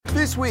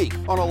This week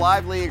on A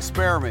Lively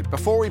Experiment,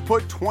 before we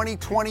put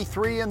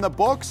 2023 in the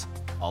books,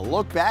 a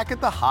look back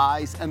at the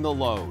highs and the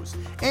lows.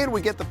 And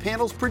we get the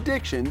panel's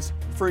predictions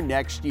for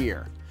next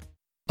year.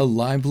 A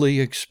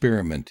Lively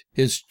Experiment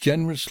is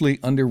generously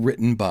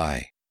underwritten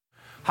by...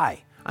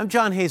 Hi, I'm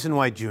John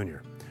Hazenwhite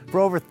Jr.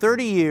 For over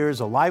 30 years,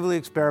 A Lively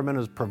Experiment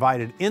has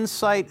provided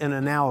insight and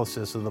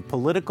analysis of the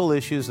political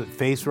issues that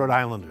face Rhode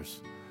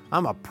Islanders.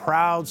 I'm a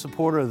proud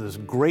supporter of this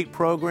great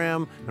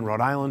program and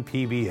Rhode Island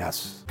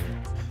PBS.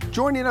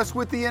 Joining us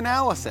with the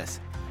analysis,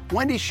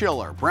 Wendy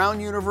Schiller,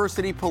 Brown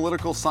University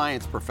political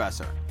science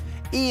professor,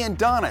 Ian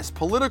Donnis,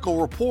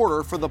 political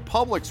reporter for the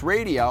Public's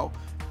Radio,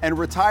 and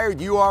retired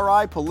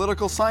URI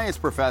political science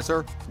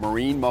professor,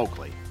 Maureen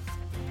Moakley.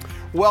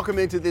 Welcome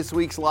into this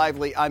week's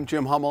Lively. I'm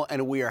Jim Hummel,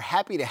 and we are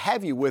happy to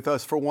have you with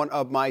us for one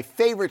of my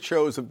favorite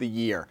shows of the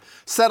year.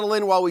 Settle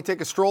in while we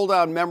take a stroll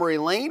down memory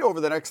lane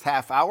over the next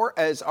half hour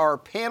as our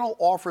panel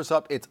offers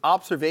up its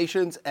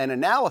observations and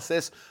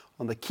analysis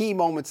on the key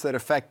moments that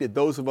affected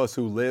those of us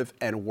who live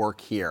and work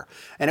here.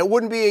 And it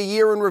wouldn't be a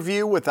year in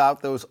review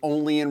without those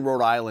only in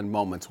Rhode Island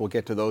moments. We'll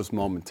get to those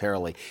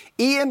momentarily.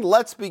 Ian,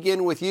 let's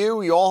begin with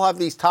you. You all have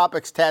these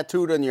topics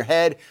tattooed on your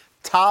head.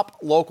 Top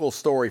local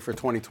story for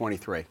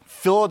 2023.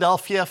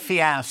 Philadelphia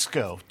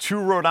fiasco. 2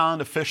 Rhode Island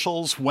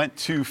officials went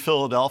to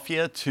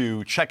Philadelphia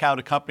to check out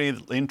a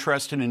company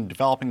interested in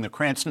developing the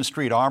Cranston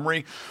Street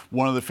Armory.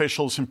 One of the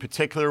officials in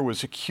particular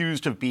was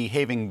accused of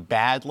behaving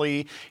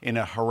badly in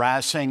a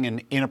harassing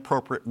and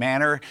inappropriate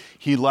manner.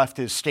 He left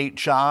his state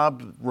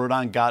job. Rhode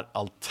Island got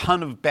a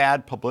ton of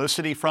bad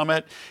publicity from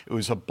it. It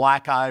was a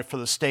black eye for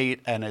the state,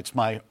 and it's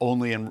my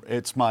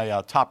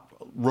top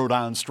Rhode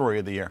Island story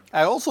of the year.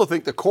 I also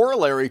think the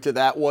corollary to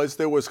that was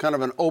there was kind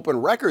of an open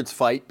records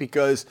fight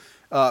because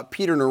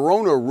Peter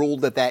Nerona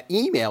ruled that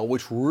email,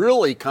 which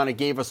really kind of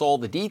gave us all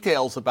the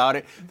details about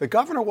it, the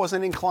governor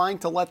wasn't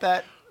inclined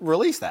to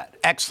release that.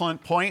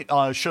 Excellent point.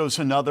 Shows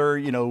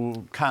another,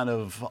 kind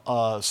of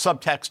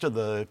subtext of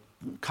the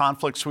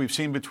conflicts we've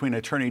seen between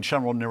Attorney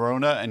General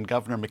Nerona and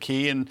Governor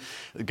McKee, and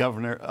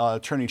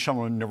Attorney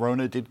General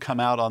Nerona did come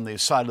out on the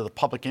side of the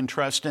public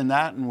interest in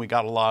that, and we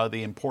got a lot of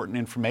the important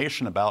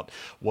information about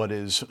what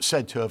is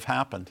said to have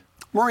happened.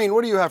 Maureen,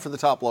 what do you have for the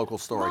top local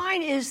story?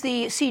 Mine is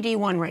the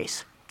CD1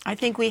 race. I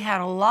think we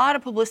had a lot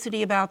of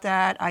publicity about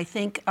that. I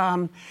think,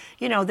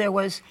 there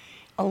was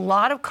a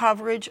lot of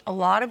coverage, a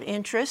lot of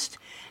interest.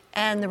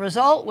 And the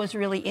result was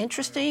really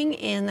interesting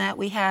in that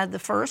we had the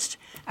first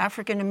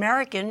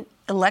African-American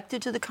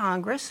elected to the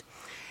Congress.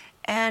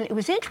 And it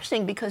was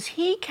interesting because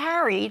he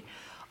carried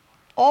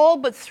all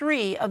but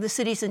 3 of the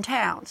cities and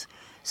towns.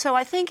 So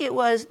I think there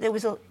was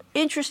an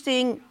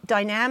interesting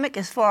dynamic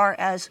as far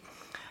as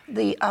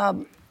the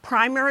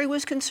primary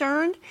was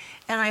concerned.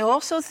 And I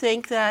also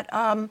think that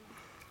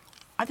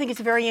I think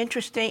it's very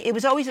interesting. It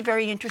was always a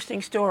very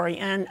interesting story,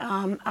 and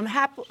I'm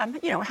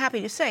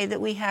happy to say that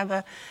we have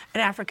an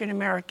African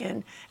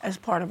American as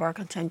part of our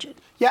contingent.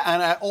 Yeah,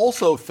 and I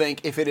also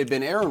think if it had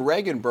been Aaron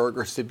Regenberg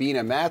or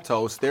Sabina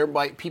Matos,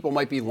 people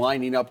might be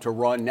lining up to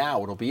run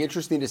now. It'll be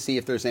interesting to see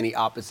if there's any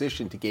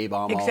opposition to Gabe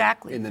Amo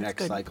in the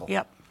next cycle.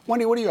 Yep.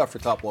 Wendy, what do you have for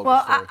top local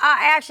story? Well,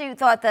 I actually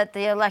thought that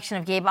the election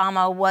of Gabe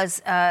Amo was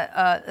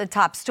the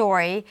top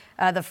story,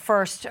 the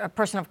first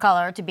person of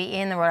color to be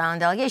in the Rhode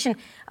Island delegation.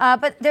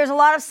 But there's a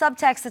lot of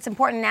subtext that's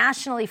important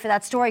nationally for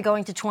that story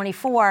going to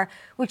 24,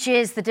 which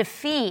is the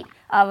defeat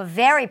of a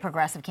very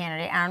progressive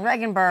candidate, Aaron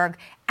Regenberg,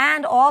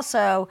 and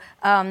also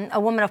a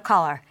woman of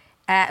color,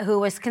 who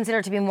was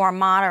considered to be more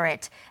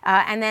moderate,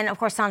 and then, of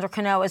course, Sandra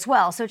Cano as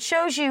well. So it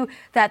shows you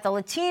that the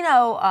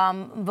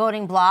Latino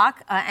voting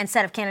bloc and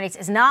set of candidates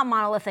is not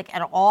monolithic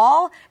at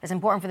all. It's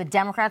important for the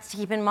Democrats to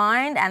keep in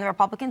mind, and the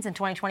Republicans in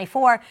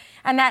 2024,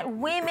 and that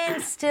women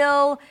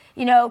still,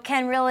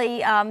 can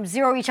really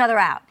zero each other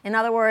out. In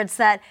other words,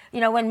 that,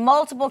 when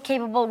multiple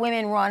capable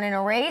women run in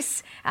a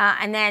race,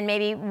 and then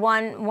maybe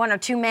one or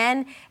 2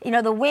 men,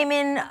 the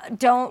women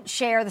don't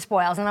share the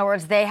spoils. In other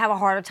words, they have a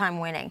harder time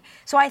winning.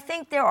 So I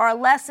think there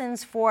are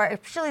lessons for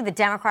particularly the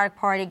Democratic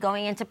Party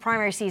going into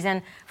primary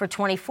season for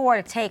 24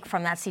 to take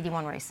from that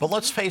CD1 race. But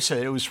let's face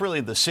it, it was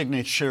really the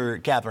signature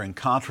gathering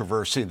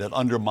controversy that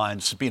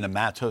undermined Sabina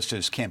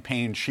Matos'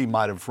 campaign. She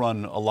might have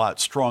run a lot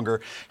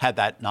stronger had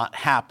that not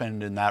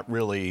happened, and that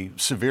really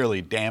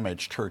severely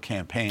damaged her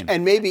campaign.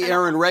 And maybe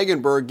Aaron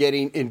Regenberg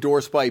getting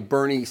endorsed by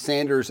Bernie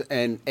Sanders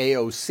and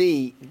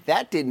AOC,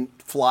 that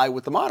didn't fly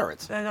with the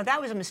moderates. No, that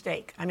was a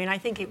mistake. I mean, I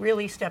think it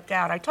really stepped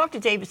out. I talked to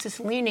David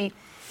Cicilline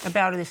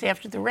about this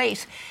after the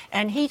race,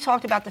 and he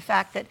talked about the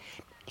fact that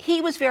he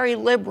was very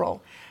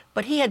liberal,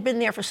 but he had been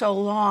there for so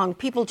long,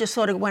 people just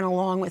sort of went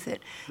along with it.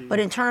 But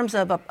in terms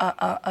of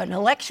an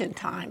election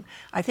time,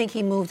 I think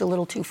he moved a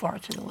little too far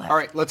to the left. All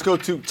right, let's go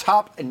to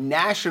top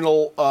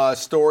national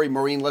story.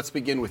 Maureen, let's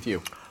begin with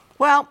you.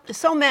 Well,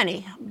 so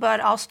many, but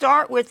I'll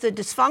start with the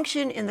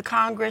dysfunction in the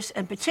Congress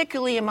and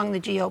particularly among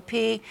the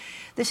GOP.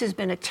 This has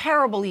been a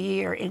terrible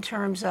year in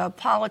terms of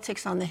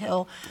politics on the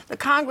Hill. The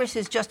Congress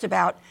is just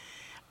about,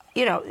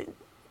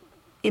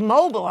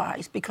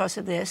 immobilized because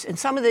of this. And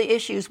some of the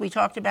issues we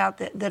talked about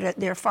that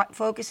they're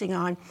focusing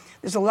on,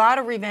 there's a lot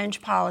of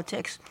revenge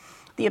politics,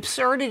 the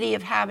absurdity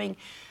of having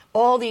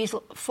all these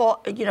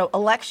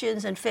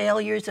elections and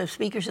failures of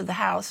speakers of the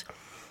House.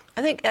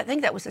 I think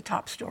that was the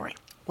top story.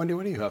 Wendy,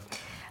 what do you have?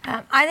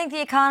 I think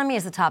the economy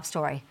is the top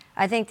story.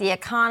 I think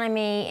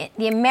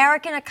the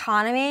American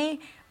economy,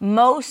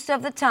 most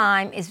of the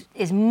time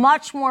is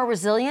much more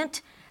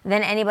resilient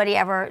than anybody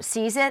ever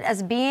sees it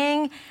as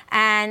being.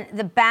 And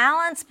the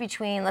balance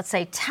between, let's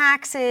say,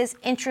 taxes,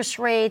 interest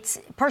rates,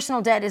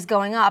 personal debt is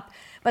going up.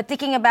 But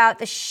thinking about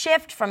the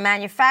shift from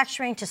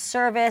manufacturing to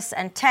service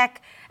and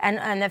tech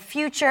and the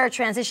future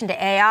transition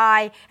to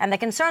AI and the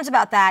concerns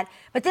about that.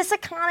 But this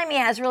economy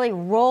has really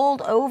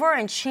rolled over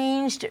and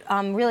changed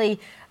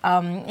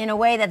in a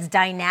way that's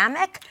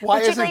dynamic.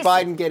 Why isn't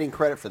Biden getting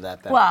credit for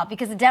that then? Well,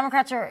 because the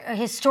Democrats are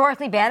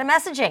historically bad at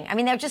messaging. I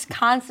mean, they're just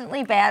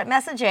constantly bad at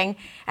messaging.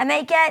 And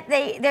they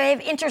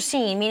have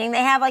interscene, meaning they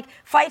have like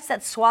fights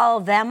that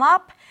swallow them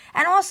up.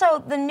 And also,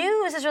 the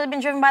news has really been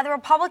driven by the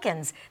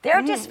Republicans.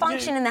 Their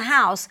dysfunction in the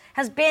House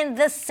has been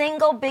the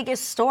single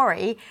biggest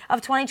story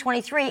of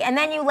 2023. And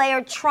then you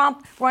layer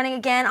Trump running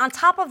again on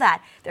top of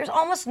that. There's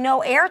almost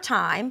no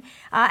airtime.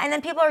 And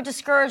then people are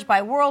discouraged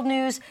by world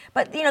news.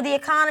 But, the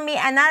economy,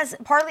 and that is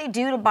partly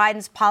due to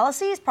Biden's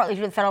policies, partly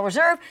due to the Federal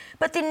Reserve.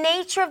 But the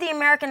nature of the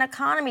American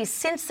economy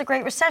since the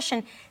Great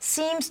Recession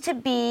seems to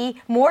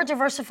be more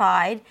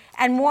diversified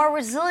and more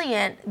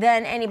resilient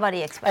than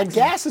anybody expects. And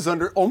gas is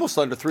almost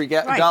under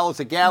 $3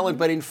 a gallon,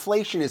 but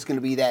inflation is going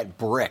to be that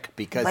brick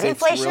because but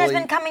inflation has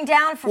been coming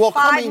down for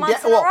 5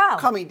 months in a row.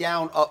 Coming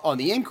down on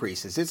the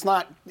increases. It's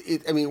not.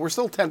 We're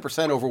still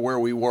 10% over where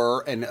we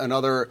were, and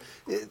another.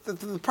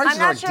 The prices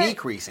aren't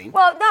decreasing.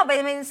 Well, no,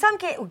 but in some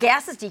cases,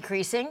 gas is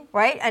decreasing,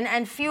 right?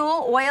 And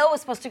fuel, oil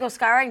was supposed to go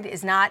skyrocketing,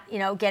 is not,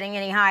 getting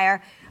any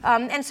higher.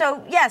 And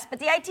so, yes, but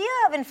the idea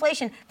of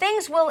inflation,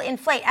 things will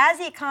inflate. As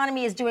the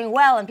economy is doing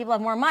well and people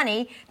have more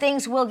money,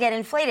 things will get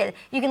inflated.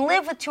 You can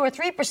live with 2 or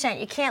 3%.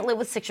 You can't live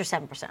with 6 or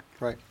 7%.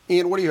 Right.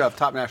 Ian, what do you have?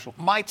 Top national?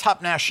 My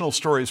top national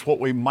story is what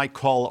we might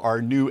call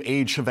our new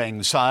age of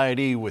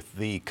anxiety with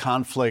the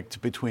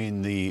conflict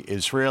between the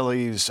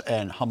Israelis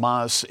and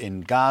Hamas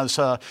in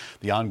Gaza,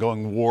 the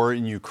ongoing war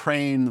in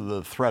Ukraine,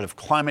 the threat of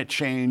climate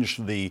change,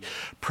 the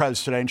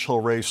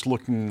presidential race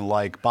looking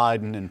like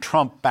Biden and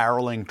Trump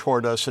barreling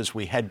toward us as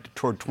we head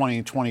toward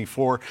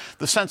 2024,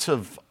 the sense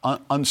of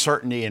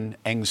uncertainty and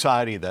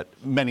anxiety that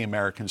many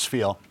Americans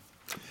feel.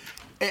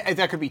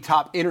 That could be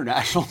top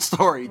international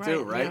story,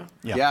 too, right?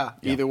 Yeah.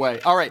 Either way.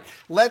 All right,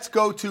 let's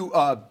go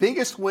to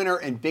biggest winner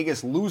and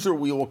biggest loser.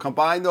 We will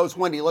combine those.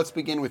 Wendy, let's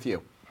begin with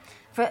you.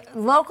 For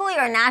locally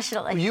or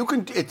nationally? You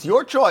can. It's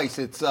your choice.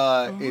 It's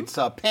a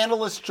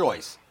panelist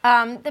choice.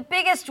 The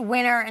biggest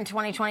winner in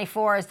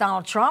 2024 is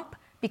Donald Trump,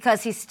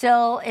 because he's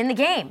still in the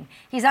game.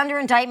 He's under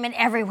indictment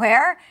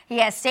everywhere. He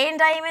has state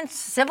indictments,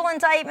 civil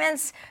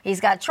indictments.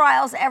 He's got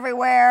trials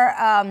everywhere.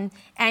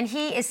 And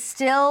he is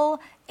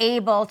still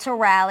able to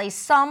rally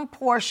some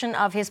portion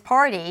of his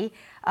party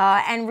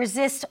and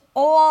resist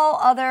all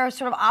other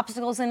sort of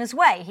obstacles in his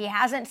way. He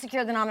hasn't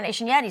secured the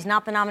nomination yet. He's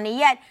not the nominee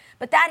yet.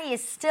 But that he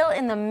is still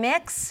in the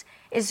mix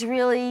is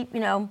really,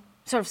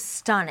 sort of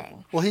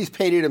stunning. Well, he's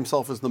painted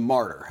himself as the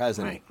martyr,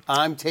 hasn't he?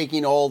 I'm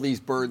taking all these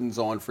burdens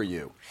on for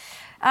you.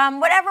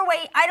 Whatever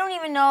way, I don't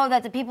even know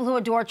that the people who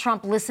adore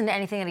Trump listen to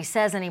anything that he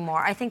says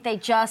anymore. I think they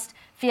just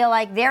feel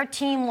like their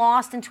team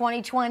lost in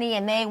 2020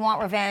 and they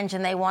want revenge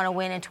and they want to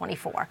win in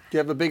 24. Do you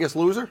have a biggest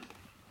loser?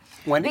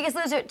 Wendy? Biggest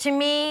loser, to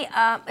me,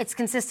 it's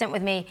consistent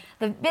with me.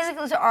 The biggest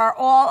loser are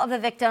all of the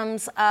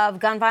victims of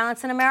gun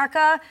violence in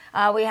America.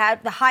 We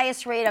had the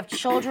highest rate of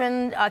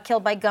children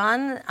killed by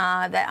gun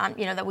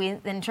that we,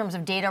 in terms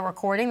of data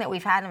recording, that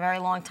we've had in a very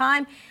long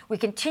time. We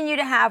continue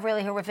to have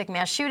really horrific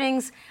mass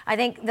shootings. I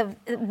think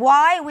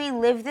why we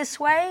live this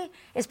way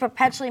is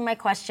perpetually my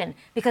question,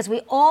 because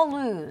we all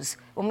lose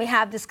when we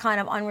have this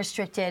kind of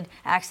unrestricted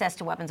access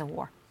to weapons of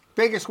war.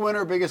 Biggest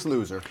winner, biggest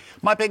loser?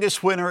 My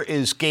biggest winner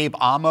is Gabe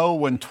Amo.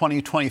 When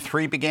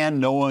 2023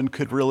 began, no one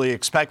could really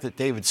expect that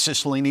David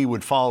Cicilline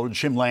would follow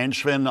Jim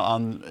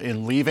Langevin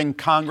in leaving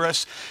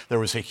Congress. There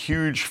was a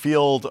huge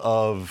field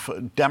of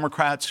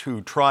Democrats who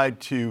tried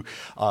to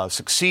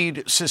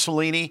succeed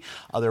Cicilline.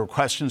 There were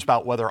questions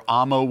about whether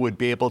Amo would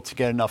be able to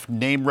get enough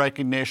name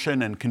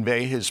recognition and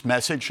convey his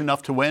message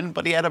enough to win.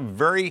 But he had a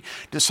very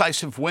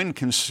decisive win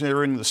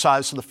considering the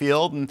size of the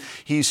field, and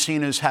he's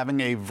seen as having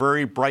a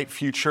very bright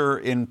future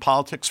in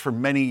politics for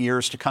many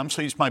years to come,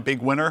 so he's my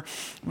big winner.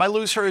 My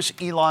loser is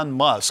Elon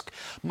Musk.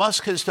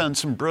 Musk has done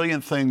some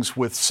brilliant things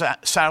with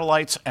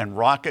satellites and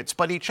rockets,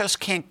 but he just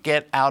can't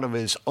get out of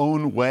his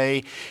own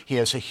way. He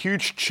has a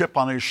huge chip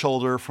on his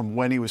shoulder from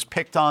when he was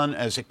picked on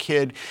as a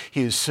kid.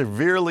 He has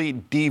severely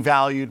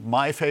devalued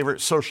my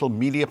favorite social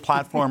media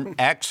platform,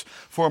 X,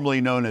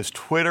 formerly known as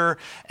Twitter,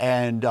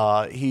 and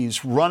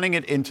he's running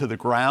it into the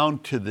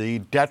ground to the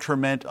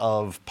detriment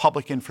of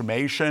public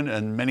information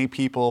and many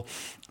people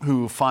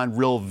who find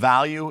real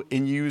value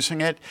in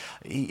using it.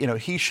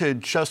 He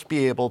should just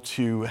be able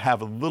to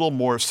have a little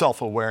more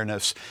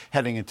self-awareness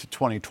heading into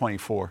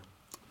 2024.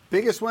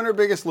 Biggest winner,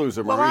 biggest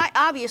loser, Maureen? Well,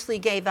 obviously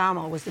Gabe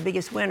Hummel was the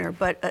biggest winner,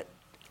 but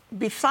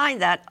beside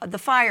that, the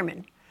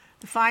firemen.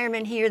 The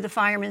firemen here, the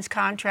firemen's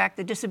contract,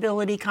 the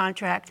disability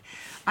contract.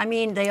 I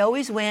mean, they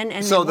always win.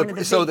 And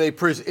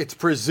it's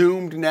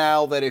presumed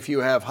now that if you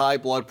have high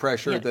blood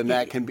pressure, then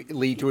that can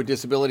lead to a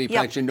disability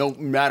pension, no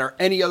matter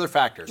any other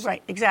factors.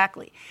 Right,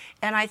 exactly.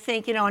 And I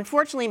think,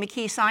 unfortunately,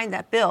 McKee signed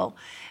that bill,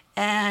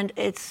 and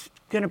it's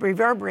going to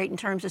reverberate in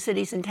terms of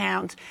cities and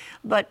towns.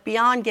 But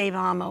beyond Gabe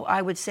Hummel,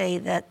 I would say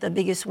that the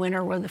biggest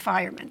winner were the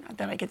firemen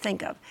that I could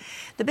think of.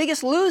 The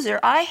biggest loser,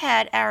 I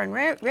had Aaron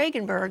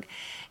Regenberg,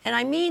 and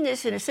I mean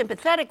this in a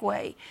sympathetic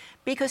way,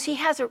 because he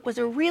was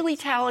a really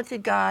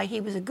talented guy. He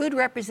was a good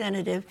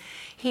representative.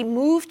 He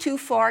moved too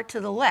far to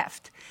the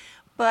left.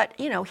 But,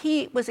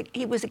 he was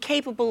a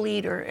capable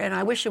leader, and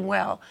I wish him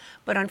well.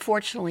 But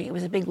unfortunately, it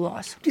was a big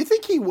loss. Do you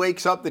think he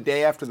wakes up the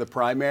day after the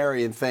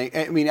primary and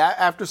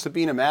after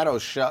Sabina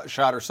Matos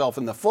shot herself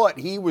in the foot,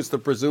 he was the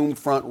presumed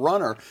front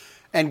runner.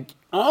 And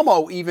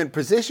Amo even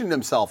positioned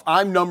himself,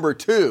 I'm number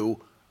 2,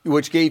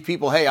 which gave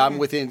people, hey, I'm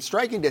within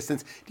striking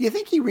distance. Do you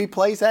think he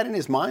replays that in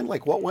his mind?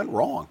 Like, what went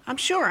wrong? I'm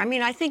sure. I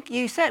mean, I think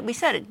we said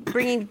it,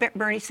 bringing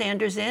Bernie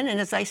Sanders in. And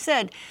as I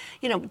said,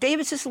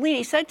 David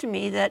Cicilline said to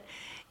me that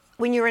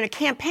when you're in a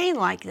campaign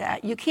like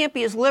that, you can't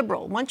be as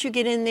liberal. Once you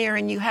get in there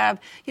and you have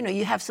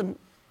some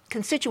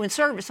constituent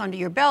service under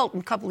your belt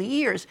in a couple of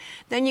years,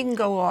 then you can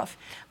go off.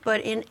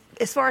 But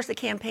as far as the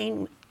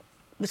campaign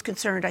was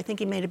concerned, I think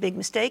he made a big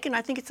mistake, and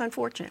I think it's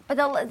unfortunate.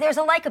 But there's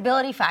a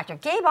likability factor.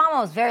 Gabe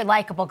Hummel is a very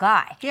likable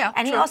guy. Yeah,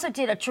 and true. he also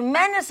did a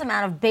tremendous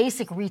amount of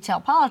basic retail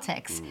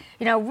politics,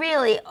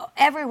 really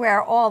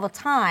everywhere all the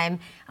time.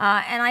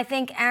 And I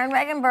think Aaron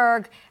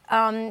Regenberg,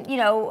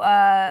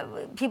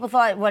 people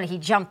thought, he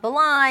jumped the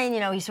line,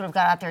 he sort of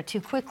got out there too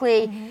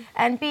quickly.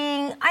 And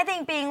being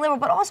liberal,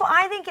 but also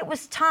I think it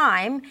was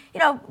time,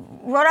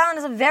 Rhode Island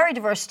is a very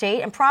diverse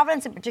state, and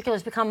Providence in particular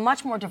has become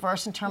much more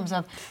diverse in terms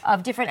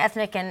of different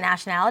ethnic and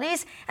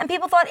nationalities. And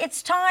people thought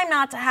it's time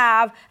not to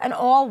have an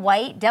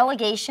all-white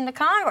delegation to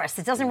Congress.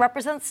 It doesn't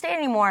represent the state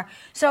anymore.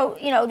 So,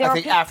 I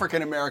think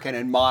African-American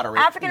and moderate.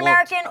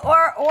 African-American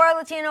or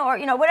Latino or,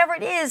 whatever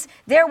it is,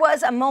 there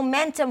was a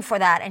momentum for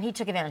that, and he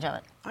took advantage of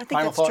it. I think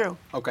Final that's thought? true.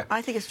 Okay.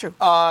 I think it's true.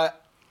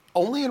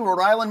 Only in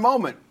Rhode Island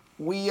moment.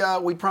 We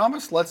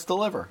promised, let's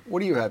deliver. What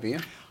do you have,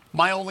 Ian?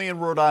 My only in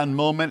Rhode Island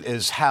moment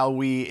is how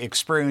we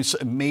experienced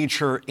a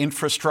major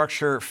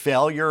infrastructure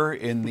failure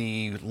in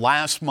the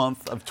last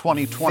month of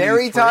 2023.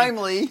 Very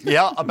timely.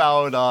 Yeah,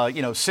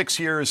 about 6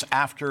 years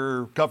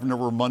after Governor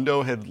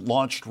Raimondo had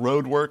launched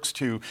roadworks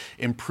to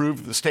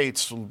improve the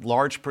state's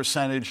large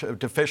percentage of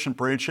deficient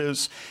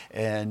bridges,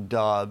 and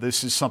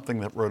this is something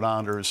that Rhode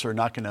Islanders are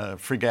not going to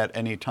forget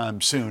anytime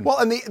soon. Well,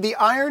 and the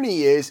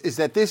irony is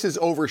that this has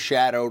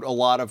overshadowed a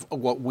lot of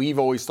what we've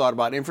always thought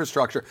about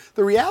infrastructure.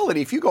 The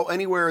reality, if you go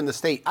anywhere in the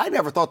state, I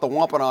never thought the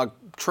Wampanoag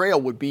Trail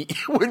would be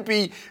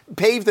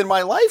paved in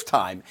my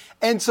lifetime.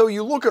 And so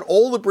you look at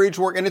all the bridge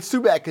work, and it's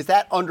too bad because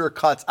that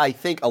undercuts, I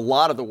think, a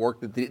lot of the work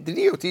that the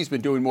DOT's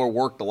been doing more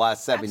work the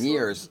last 7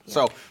 years. Yeah.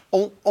 So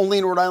only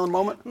in Rhode Island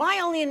moment?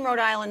 My only in Rhode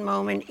Island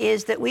moment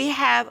is that we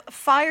have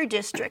fire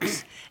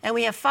districts and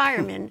we have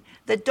firemen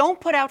that don't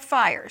put out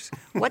fires.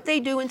 What they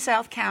do in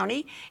South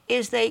County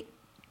is they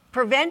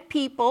prevent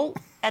people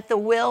at the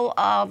will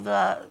of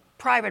the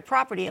private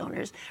property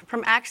owners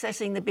from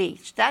accessing the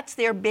beach. That's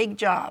their big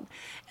job.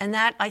 And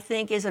that, I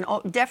think, is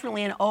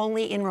definitely an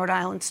only in Rhode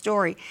Island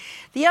story.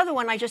 The other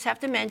one I just have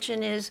to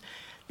mention is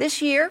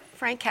this year,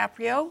 Frank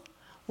Caprio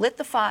lit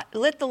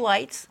the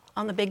lights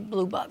on the big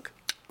blue bug.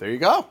 There you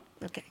go.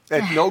 Okay.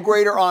 That's no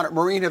greater honor.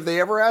 Maureen, have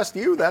they ever asked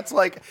you? That's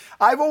like,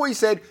 I've always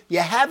said, you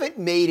haven't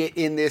made it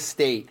in this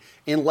state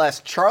unless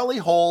Charlie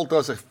Hall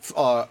does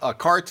a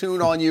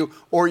cartoon on you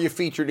or you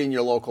featured in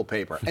your local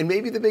paper. And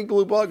maybe the big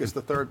blue bug is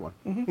the third one.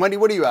 Wendy,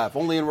 what do you have?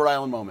 Only in Rhode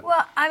Island moment.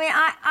 Well, I mean,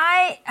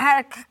 I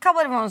had a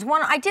couple of different ones.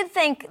 One, I did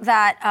think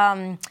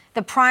that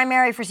the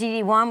primary for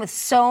CD1 with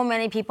so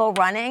many people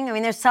running, I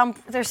mean, there's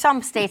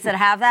some states that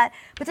have that,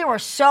 but there were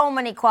so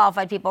many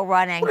qualified people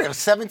running. What,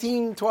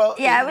 17, 12?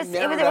 Yeah,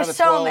 there were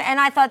so many, and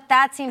I thought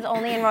that seems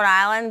only in Rhode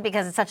Island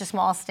because it's such a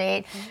small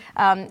state.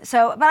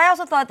 But I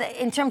also thought that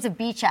in terms of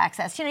beach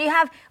access, you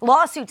have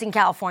lawsuits in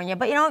California,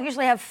 but you don't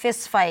usually have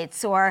fist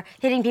fights or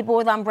hitting people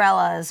with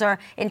umbrellas or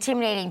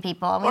intimidating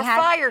people. Or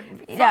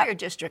fire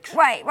districts.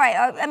 Right.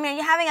 I mean,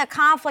 you're having a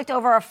conflict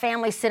over a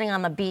family sitting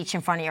on the beach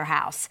in front of your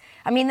house.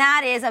 I mean,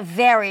 that is a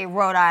very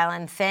Rhode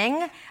Island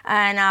thing,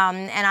 and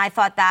I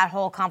thought that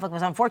whole conflict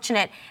was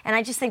unfortunate, and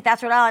I just think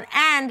that's Rhode Island.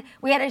 And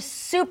we had a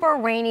super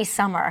rainy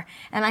summer,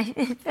 and I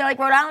feel like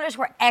Rhode Islanders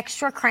were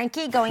extra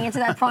cranky going into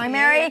that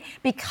primary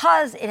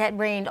because it had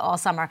rained all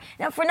summer.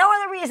 Now, for no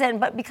other reason,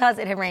 but because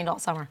it had rained all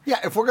summer. Yeah,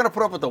 if we're going to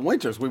put up with the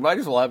winters, we might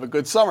as well have a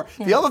good summer.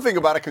 Yeah. The other thing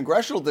about a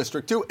congressional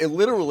district, too, it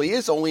literally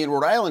is only in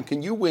Rhode Island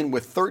can you win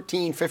with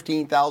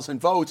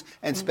 15,000 votes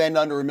and spend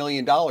under $1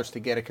 million to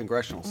get a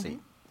congressional seat.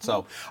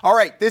 So, all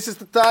right, this is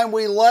the time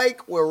we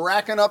like. We're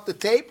racking up the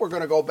tape. We're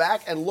going to go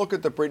back and look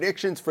at the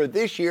predictions for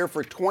this year,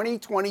 for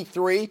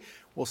 2023.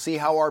 We'll see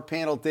how our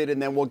panel did,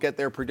 and then we'll get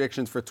their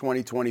predictions for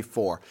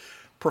 2024.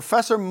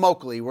 Professor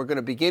Moakley, we're going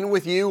to begin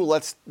with you.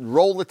 Let's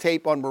roll the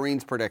tape on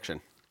Maureen's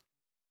prediction.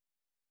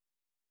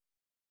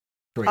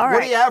 All what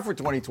right. do you have for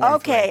 2023?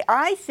 Okay,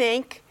 I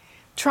think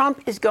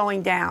Trump is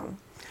going down.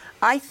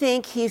 I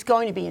think he's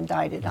going to be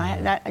indicted.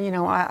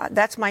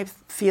 That's my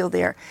feel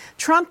there.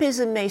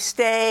 Trumpism may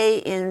stay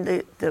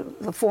in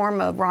the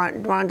form of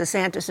Ron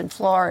DeSantis in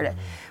Florida,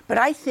 but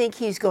I think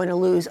he's going to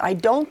lose. I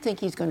don't think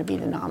he's going to be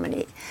the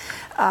nominee.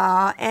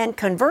 And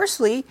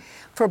conversely,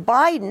 for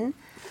Biden,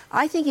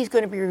 I think he's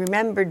going to be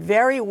remembered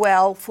very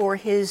well for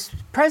his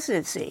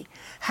presidency.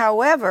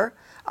 However,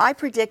 I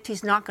predict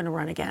he's not going to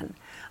run again.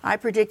 I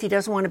predict he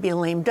doesn't want to be a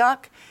lame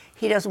duck.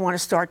 He doesn't want to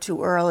start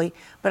too early,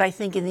 but I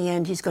think in the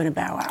end he's going to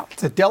bow out.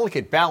 It's a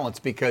delicate balance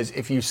because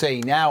if you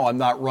say now I'm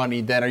not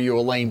running, then are you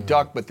a lame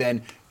duck? But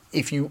then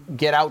if you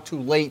get out too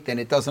late, then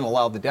it doesn't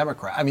allow the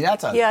Democrat. I mean,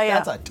 that's a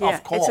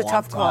tough call. It's a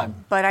tough call,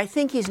 but I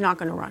think he's not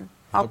going to run.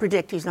 I'll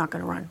predict he's not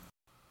going to run.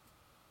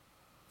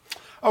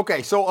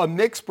 Okay, so a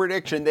mixed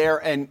prediction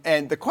there,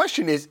 and the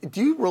question is,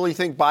 do you really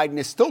think Biden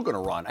is still going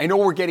to run? I know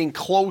we're getting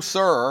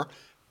closer,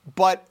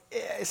 but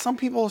some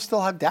people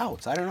still have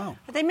doubts. I don't know.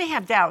 They may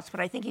have doubts, but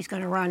I think he's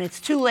going to run. It's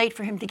too late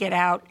for him to get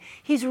out.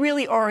 He's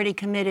really already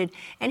committed,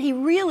 and he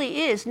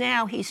really is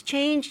now. He's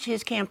changed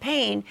his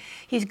campaign.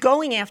 He's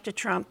going after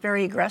Trump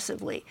very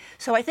aggressively.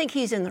 So I think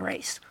he's in the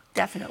race,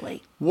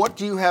 definitely. What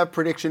do you have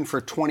prediction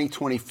for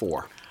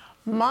 2024?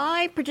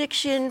 My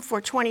prediction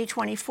for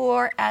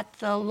 2024 at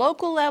the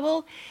local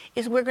level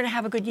is we're going to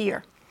have a good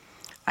year.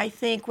 I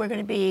think we're going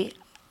to be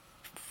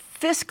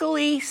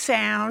fiscally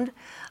sound.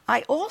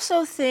 I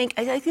think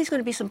there's going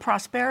to be some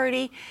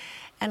prosperity.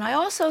 And I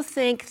also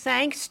think,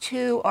 thanks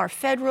to our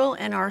federal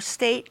and our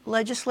state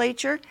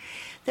legislature,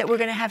 that we're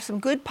going to have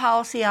some good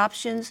policy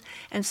options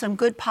and some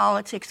good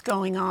politics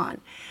going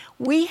on.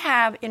 We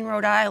have in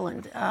Rhode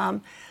Island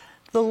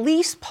the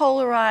least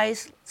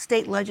polarized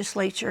state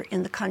legislature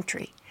in the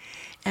country.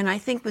 And I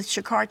think with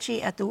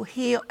Shekarchi at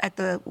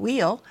the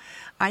wheel,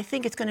 I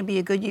think it's going to be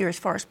a good year as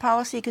far as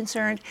policy is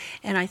concerned,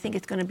 and I think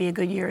it's going to be a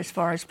good year as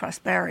far as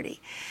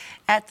prosperity.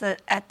 At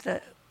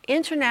the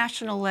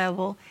international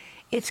level,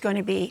 it's going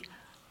to be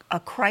a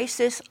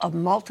crisis of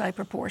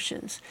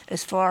multi-proportions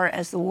as far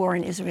as the war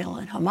in Israel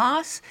and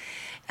Hamas,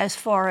 as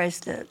far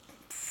as the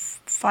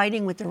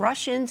fighting with the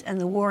Russians and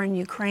the war in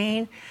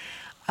Ukraine,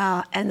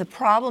 and the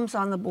problems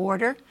on the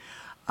border.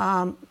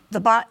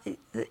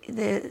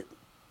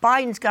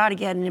 Biden's got to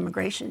get an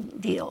immigration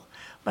deal.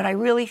 But I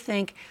really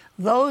think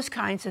those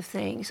kinds of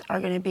things are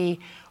going to be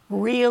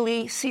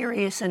really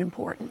serious and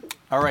important.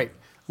 All right.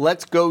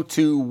 Let's go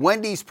to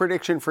Wendy's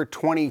prediction for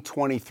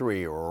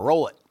 2023.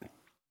 Roll it.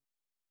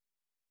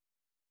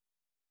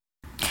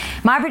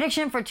 My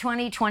prediction for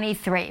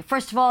 2023.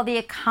 First of all, the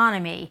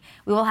economy.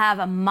 We will have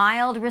a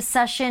mild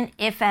recession,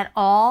 if at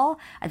all.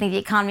 I think the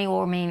economy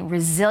will remain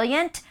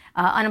resilient.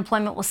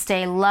 Unemployment will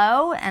stay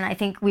low, and I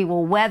think we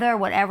will weather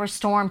whatever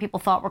storm people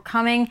thought were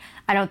coming.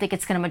 I don't think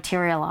it's going to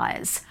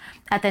materialize.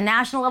 At the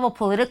national level,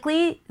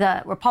 politically,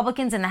 the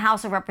Republicans in the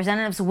House of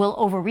Representatives will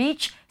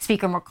overreach.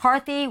 Speaker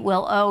McCarthy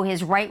will owe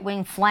his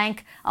right-wing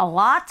flank a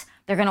lot.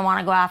 They're going to want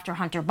to go after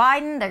Hunter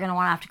Biden. They're going to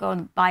want to have to go in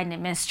the Biden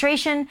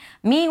administration.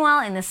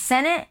 Meanwhile, in the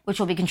Senate, which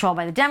will be controlled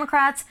by the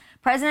Democrats,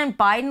 President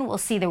Biden will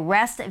see the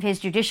rest of his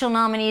judicial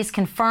nominees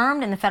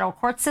confirmed in the federal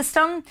court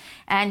system,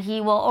 and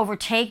he will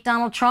overtake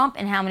Donald Trump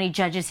in how many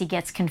judges he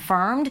gets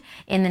confirmed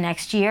in the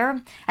next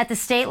year. At the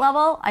state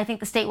level, I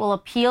think the state will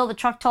appeal the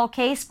truck toll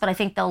case, but I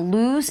think they'll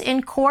lose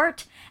in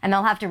court, and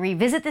they'll have to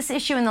revisit this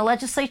issue in the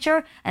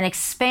legislature and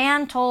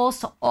expand tolls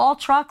to all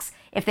trucks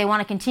if they want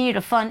to continue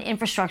to fund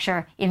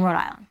infrastructure in Rhode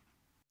Island.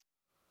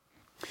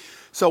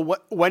 So,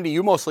 Wendy,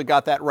 you mostly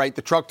got that right.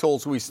 The truck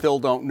tolls we still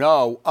don't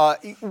know.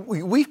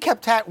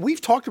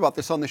 We've talked about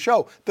this on the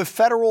show. The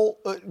federal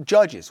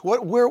judges.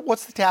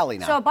 What's the tally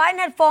now? So Biden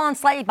had fallen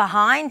slightly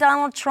behind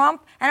Donald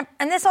Trump, and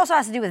this also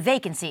has to do with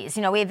vacancies.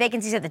 You know, we have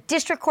vacancies at the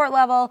district court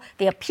level,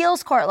 the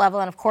appeals court level,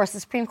 and of course the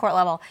Supreme Court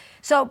level.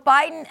 So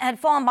Biden had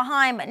fallen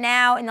behind, but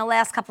now in the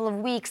last couple of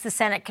weeks, the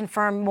Senate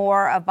confirmed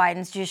more of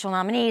Biden's judicial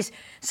nominees.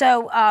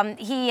 So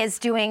he is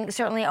doing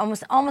certainly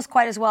almost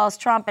quite as well as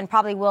Trump, and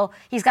probably will.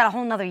 He's got a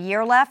whole nother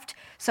year left.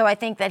 So I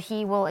think that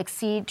he will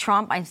exceed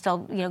Trump. I'm still,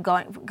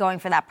 going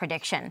for that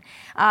prediction.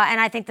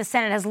 And I think the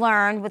Senate has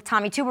learned with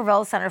Tommy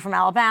Tuberville, the senator from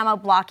Alabama,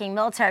 blocking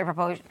military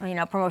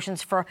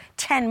promotions for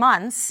 10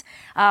 months,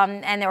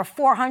 and there were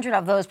 400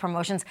 of those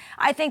promotions.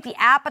 I think the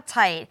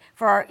appetite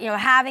for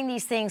having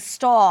these things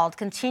stalled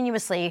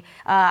continuously,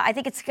 I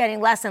think it's getting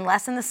less and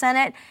less in the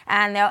Senate.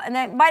 And the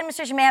Biden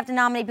administration may have to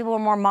nominate people who are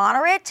more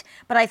moderate,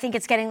 but I think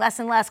it's getting less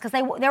and less because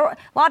a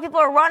lot of people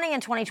are running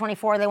in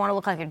 2024. They want to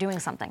look like they're doing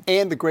something.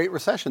 And the Great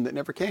Recession that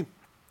never came.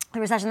 the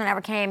recession that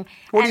never came.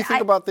 What do you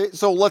think about this?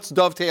 So let's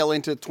dovetail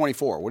into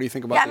 24. What do you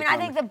think about I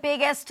think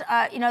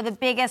the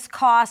biggest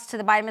cost to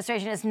the Biden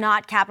administration is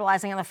not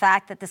capitalizing on the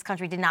fact that this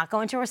country did not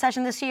go into a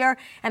recession this year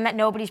and that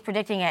nobody's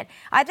predicting it.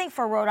 I think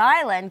for Rhode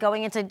Island,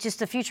 going into just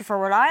the future for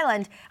Rhode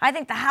Island, I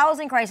think the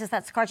housing crisis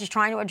that Sakarchi's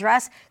trying to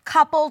address,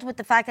 coupled with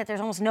the fact that there's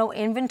almost no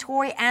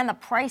inventory and the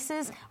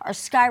prices are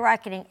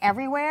skyrocketing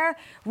everywhere,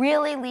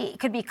 really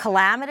could be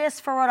calamitous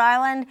for Rhode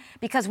Island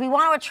because we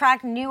want to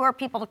attract newer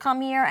people to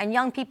come here and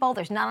young people.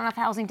 There's not enough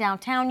housing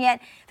downtown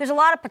yet. There's a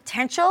lot of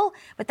potential,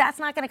 but that's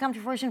not going to come to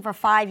fruition for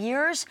 5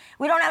 years.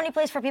 We don't have any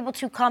place for people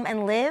to come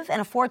and live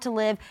and afford to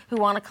live who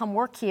want to come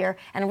work here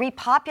and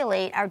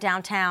repopulate our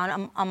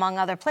downtown among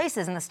other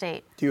places in the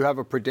state. Do you have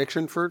a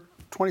prediction for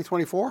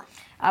 2024?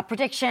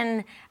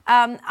 Prediction.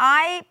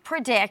 I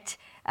predict,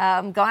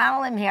 going out on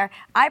a limb here,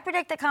 I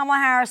predict that Kamala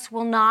Harris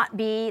will not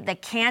be the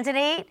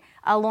candidate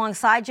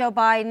alongside Joe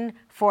Biden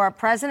for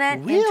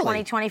president in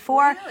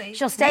 2024. Really?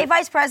 She'll stay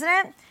vice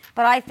president.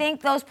 But I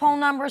think those poll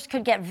numbers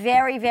could get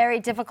very, very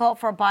difficult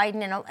for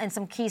Biden in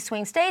some key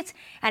swing states.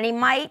 And he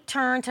might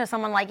turn to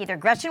someone like either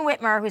Gretchen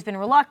Whitmer, who's been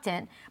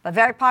reluctant, but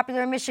very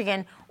popular in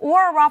Michigan,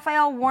 or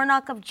Raphael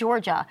Warnock of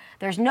Georgia.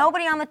 There's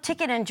nobody on the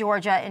ticket in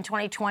Georgia in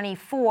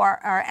 2024,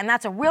 and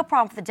that's a real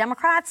problem for the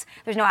Democrats.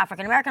 There's no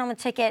African American on the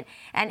ticket.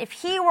 And if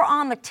he were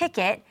on the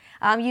ticket,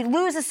 you'd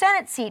lose a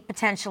Senate seat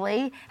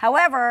potentially.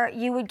 However,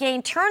 you would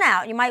gain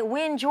turnout. You might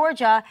win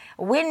Georgia,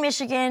 win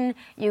Michigan,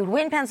 you'd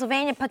win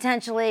Pennsylvania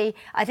potentially.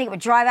 I think it would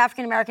drive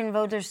African American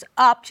voters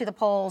up to the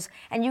polls,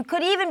 and you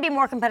could even be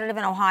more competitive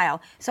in Ohio.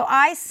 So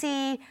I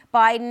see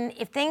Biden,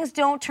 if things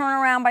don't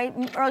turn around by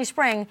early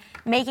spring,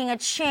 making a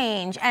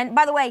change. And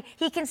by the way,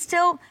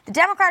 the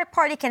Democratic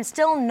Party can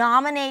still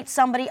nominate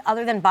somebody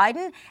other than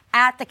Biden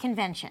at the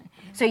convention.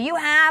 So you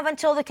have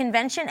until the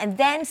convention, and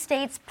then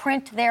states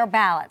print their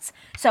ballots.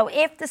 So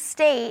if the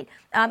state,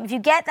 if you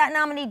get that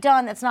nominee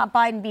done that's not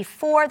Biden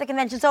before the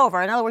convention's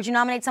over, in other words, you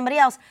nominate somebody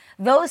else,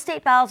 those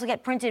state ballots will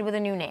get printed with a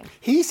new name.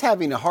 He's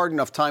having a hard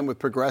enough time with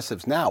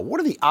progressives now. What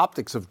are the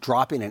optics of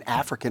dropping an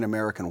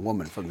African-American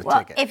woman from the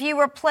ticket? If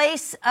you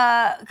replace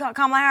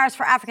Kamala Harris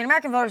for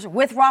African-American voters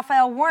with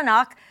Raphael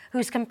Warnock,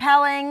 who's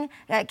compelling,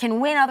 can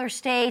win other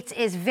states,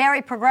 is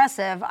very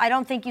progressive, I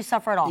don't think you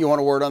suffer at all. You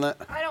want a word on that?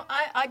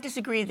 I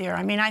disagree there.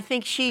 I mean, I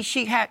think she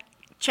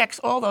checks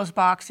all those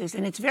boxes,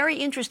 and it's very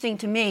interesting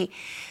to me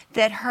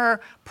that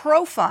her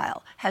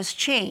profile has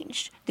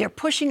changed. They're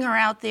pushing her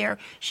out there.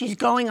 She's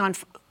going on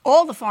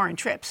all the foreign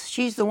trips.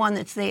 She's the one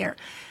that's there.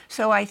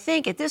 So I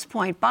think at this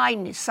point,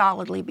 Biden is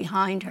solidly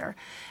behind her.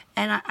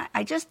 And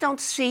I just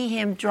don't see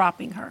him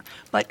dropping her.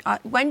 But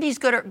Wendy's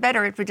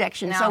better at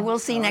predictions, so we'll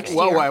see next year.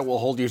 Well, we'll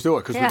hold you to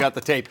it because we got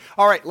the tape.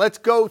 All right, let's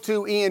go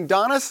to Ian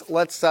Donnis.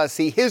 Let's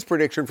see his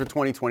prediction for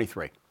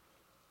 2023.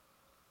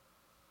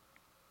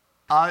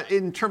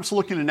 In terms of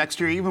looking at next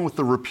year, even with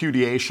the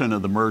repudiation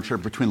of the merger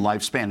between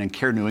Lifespan and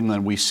Care New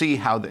England, we see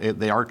how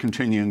they are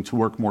continuing to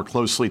work more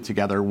closely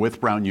together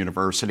with Brown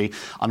University.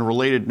 On a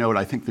related note,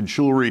 I think the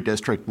Jewelry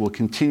District will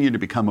continue to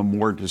become a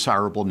more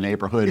desirable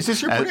neighborhood. Is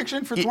this your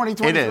prediction for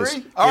 2023? It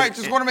is. All right,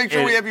 just want to make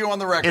sure we have you on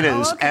the record. It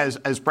is.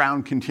 As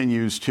Brown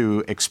continues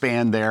to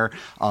expand there,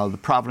 the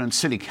Providence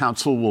City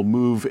Council will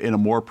move in a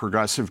more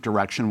progressive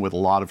direction with a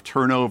lot of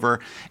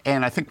turnover.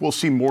 And I think we'll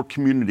see more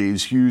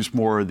communities use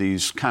more of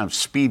these kind of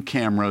speed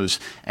cameras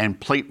and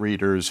plate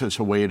readers as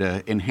a way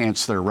to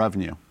enhance their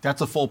revenue.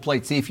 That's a full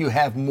plate. See, if you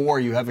have more,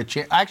 you have a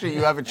chance. Actually,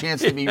 you have a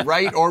chance to be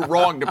right or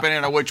wrong,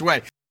 depending on which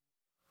way.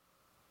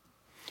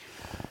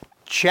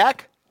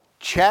 Check,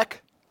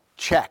 check,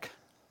 check.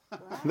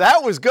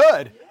 That was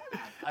good.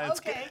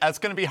 That's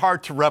going to be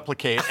hard to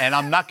replicate, and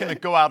I'm not going to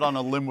go out on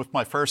a limb with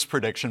my first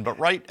prediction, but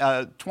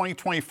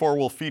 2024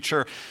 will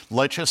feature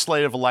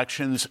legislative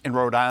elections in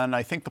Rhode Island.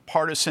 I think the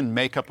partisan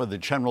makeup of the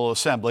General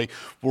Assembly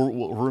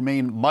will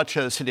remain much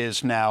as it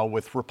is now,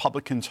 with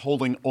Republicans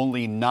holding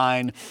only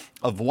 9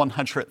 of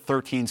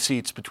 113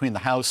 seats between the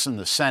House and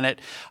the Senate.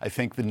 I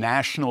think the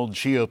national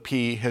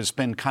GOP has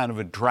been kind of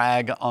a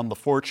drag on the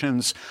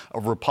fortunes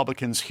of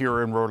Republicans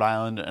here in Rhode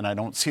Island, and I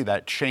don't see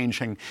that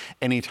changing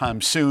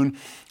anytime soon.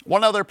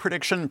 One other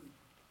prediction.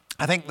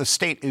 I think the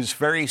state is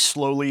very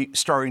slowly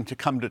starting to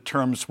come to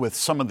terms with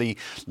some of the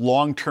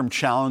long-term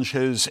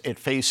challenges it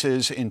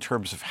faces in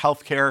terms of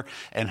health care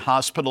and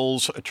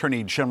hospitals.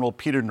 Attorney General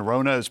Peter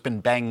Nerona has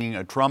been banging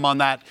a drum on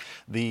that.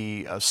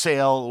 The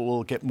sale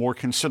will get more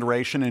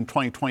consideration in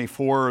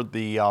 2024.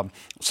 The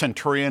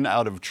Centurion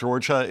out of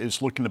Georgia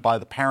is looking to buy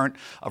the parent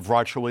of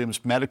Roger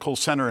Williams Medical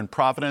Center in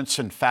Providence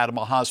and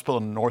Fatima Hospital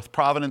in North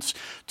Providence,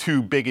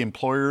 2 big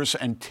employers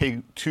and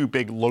 2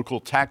 big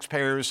local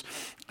taxpayers.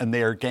 and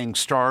they are getting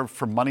starved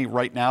for money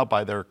right now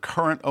by their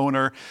current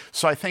owner.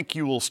 So I think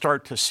you will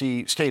start to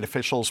see state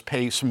officials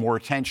pay some more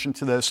attention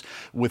to this,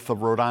 with the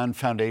Rhode Island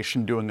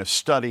Foundation doing a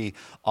study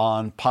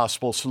on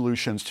possible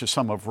solutions to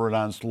some of Rhode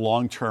Island's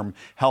long-term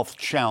health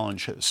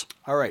challenges.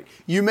 All right.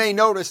 You may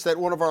notice that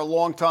one of our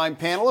longtime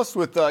panelists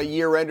with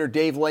year-ender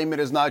Dave Lehman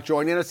is not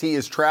joining us. He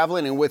is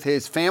traveling and with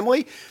his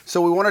family.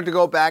 So we wanted to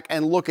go back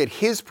and look at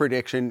his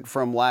prediction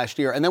from last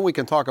year, and then we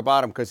can talk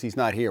about him because he's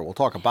not here. We'll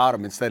talk about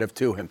him instead of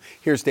to him.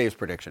 Here's Dave's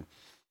prediction.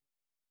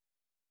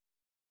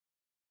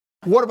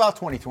 What about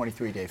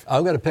 2023, Dave?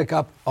 I'm going to pick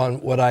up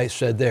on what I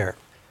said there,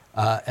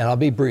 and I'll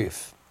be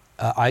brief.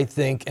 I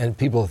think, and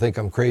people think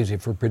I'm crazy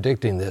for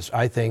predicting this,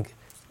 I think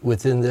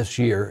within this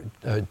year,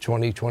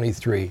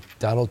 2023,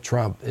 Donald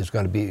Trump is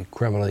going to be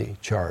criminally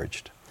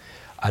charged.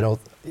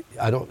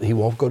 He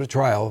won't go to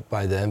trial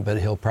by then, but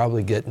he'll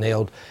probably get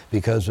nailed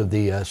because of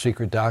the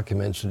secret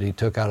documents that he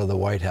took out of the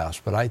White House.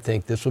 But I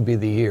think this will be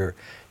the year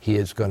he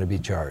is going to be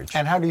charged.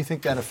 And how do you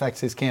think that affects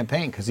his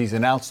campaign? Because he's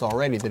announced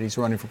already that he's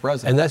running for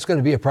president. And that's going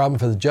to be a problem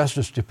for the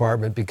Justice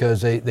Department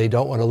because they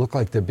don't want to look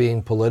like they're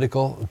being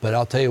political. But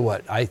I'll tell you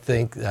what, I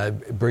think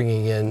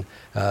bringing in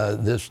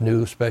this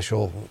new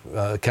special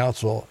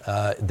counsel,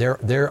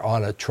 they're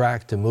on a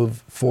track to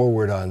move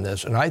forward on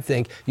this. And I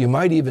think you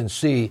might even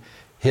see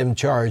him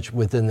charged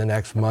within the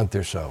next month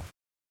or so.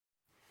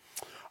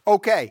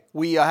 Okay,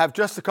 we have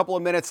just a couple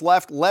of minutes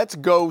left. Let's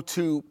go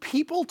to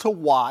people to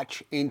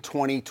watch in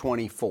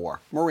 2024.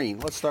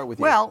 Maureen, let's start with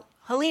you. Well,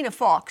 Helena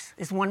Fox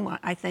is one,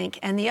 I think,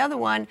 and the other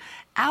one,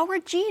 our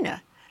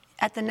Gina,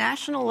 at the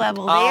national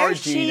level. Our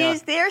Gina.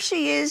 There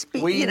she is.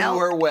 We knew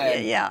her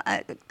when.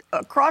 Yeah,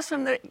 across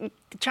from the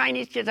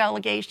Chinese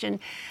delegation.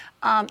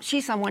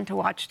 She's someone to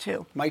watch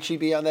too. Might she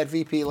be on that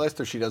VP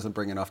list, or she doesn't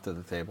bring enough to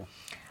the table?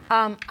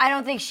 I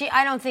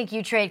don't think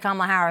you trade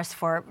Kamala Harris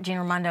for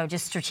Gina Raimondo.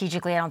 Just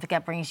strategically, I don't think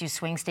that brings you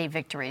swing state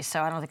victories.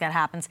 So I don't think that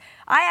happens.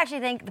 I actually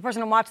think the person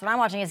to watch that I'm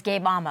watching is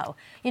Gabe Amo.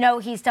 You know,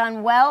 he's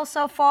done well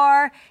so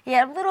far. He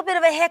had a little bit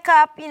of a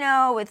hiccup, you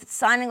know, with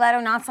signing a letter,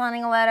 not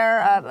signing a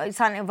letter,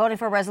 voting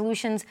for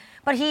resolutions.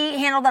 But he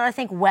handled that, I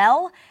think,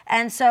 well.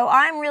 And so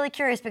I'm really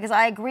curious because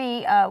I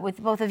agree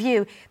with both of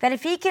you that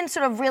if he can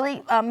sort of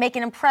really make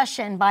an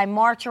impression by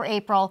March or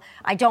April,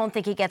 I don't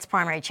think he gets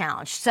primary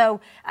challenged.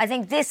 So I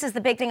think this is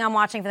the big thing I'm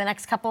watching for the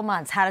next couple of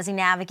months. How does he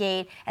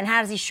navigate and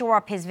how does he shore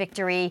up his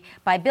victory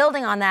by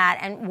building on that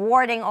and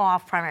warding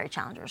off primary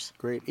challengers?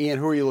 Great. Ian,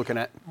 who are you looking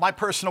at? My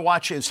person to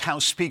watch is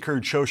House Speaker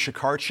Joe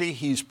Shekarchi.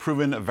 He's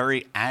proven a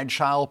very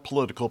agile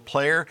political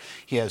player.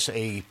 He has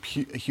a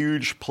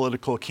huge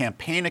political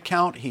campaign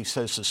account. He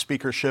says the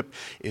speakership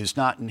is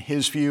not, in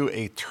his view,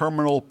 a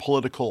terminal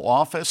political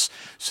office,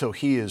 so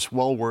he is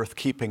well worth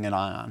keeping an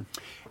eye on.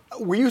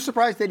 Were you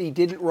surprised that he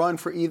didn't run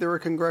for either a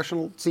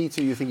congressional seat,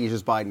 or you think he's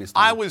just biding his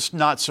time? I was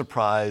not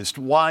surprised.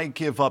 Why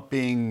give up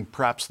being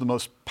perhaps the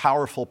most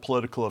powerful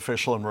political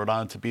official in Rhode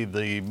Island to be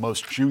the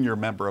most junior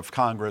member of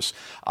Congress?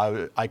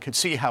 I could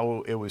see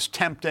how it was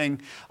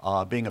tempting.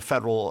 Being a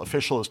federal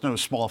official is no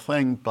small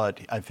thing, but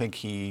I think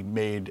he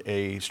made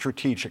a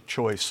strategic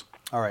choice.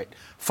 All right.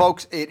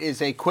 Folks, it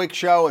is a quick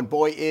show, and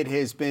boy, it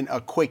has been a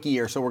quick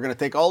year. So we're going to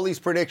take all these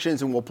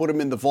predictions, and we'll put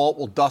them in the vault.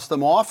 We'll dust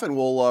them off, and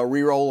we'll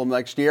re-roll them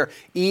next year.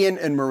 Ian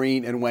and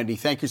Maureen and Wendy,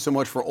 thank you so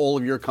much for all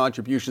of your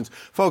contributions.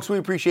 Folks, we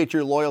appreciate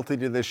your loyalty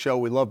to this show.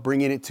 We love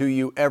bringing it to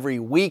you every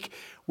week.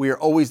 We are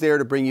always there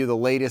to bring you the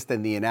latest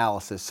and the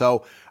analysis.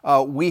 So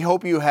we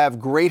hope you have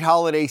great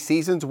holiday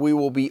seasons. We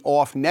will be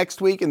off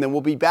next week, and then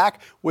we'll be back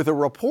with a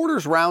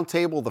reporters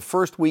roundtable the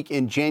first week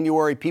in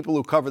January, people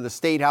who cover the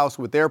State House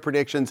with their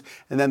predictions,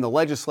 and then the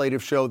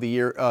legislative show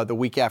the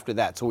week after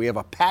that. So we have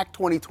a packed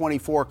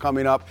 2024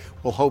 coming up.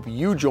 We'll hope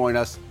you join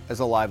us as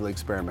the lively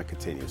experiment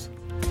continues.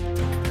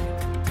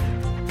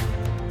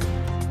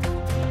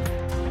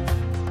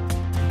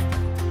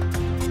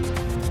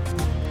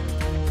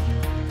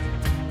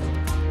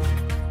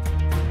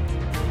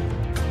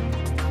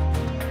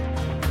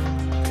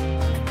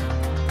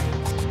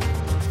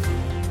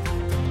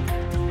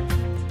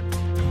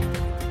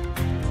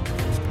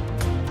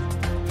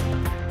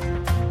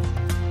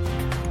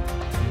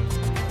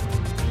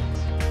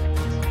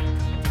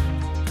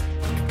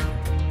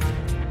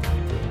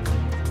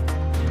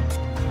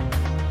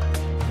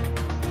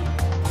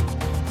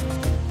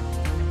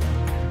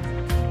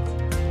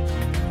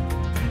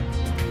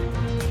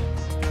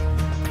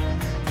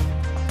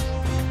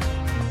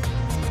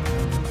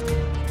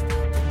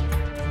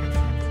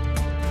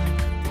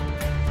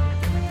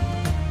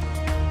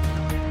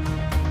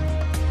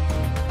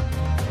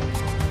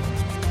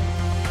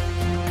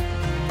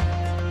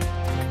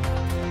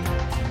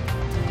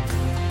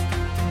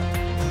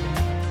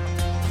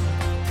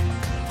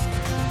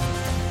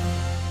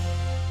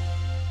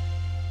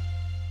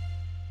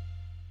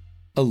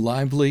 A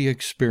Lively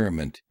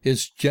Experiment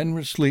is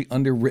generously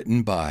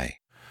underwritten by...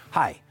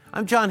 Hi,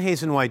 I'm John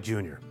Hazen White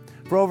Jr.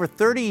 For over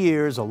 30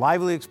 years, A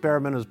Lively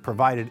Experiment has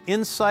provided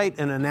insight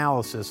and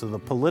analysis of the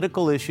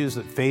political issues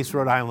that face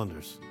Rhode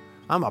Islanders.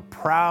 I'm a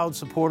proud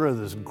supporter of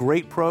this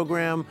great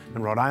program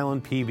and Rhode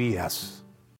Island PBS.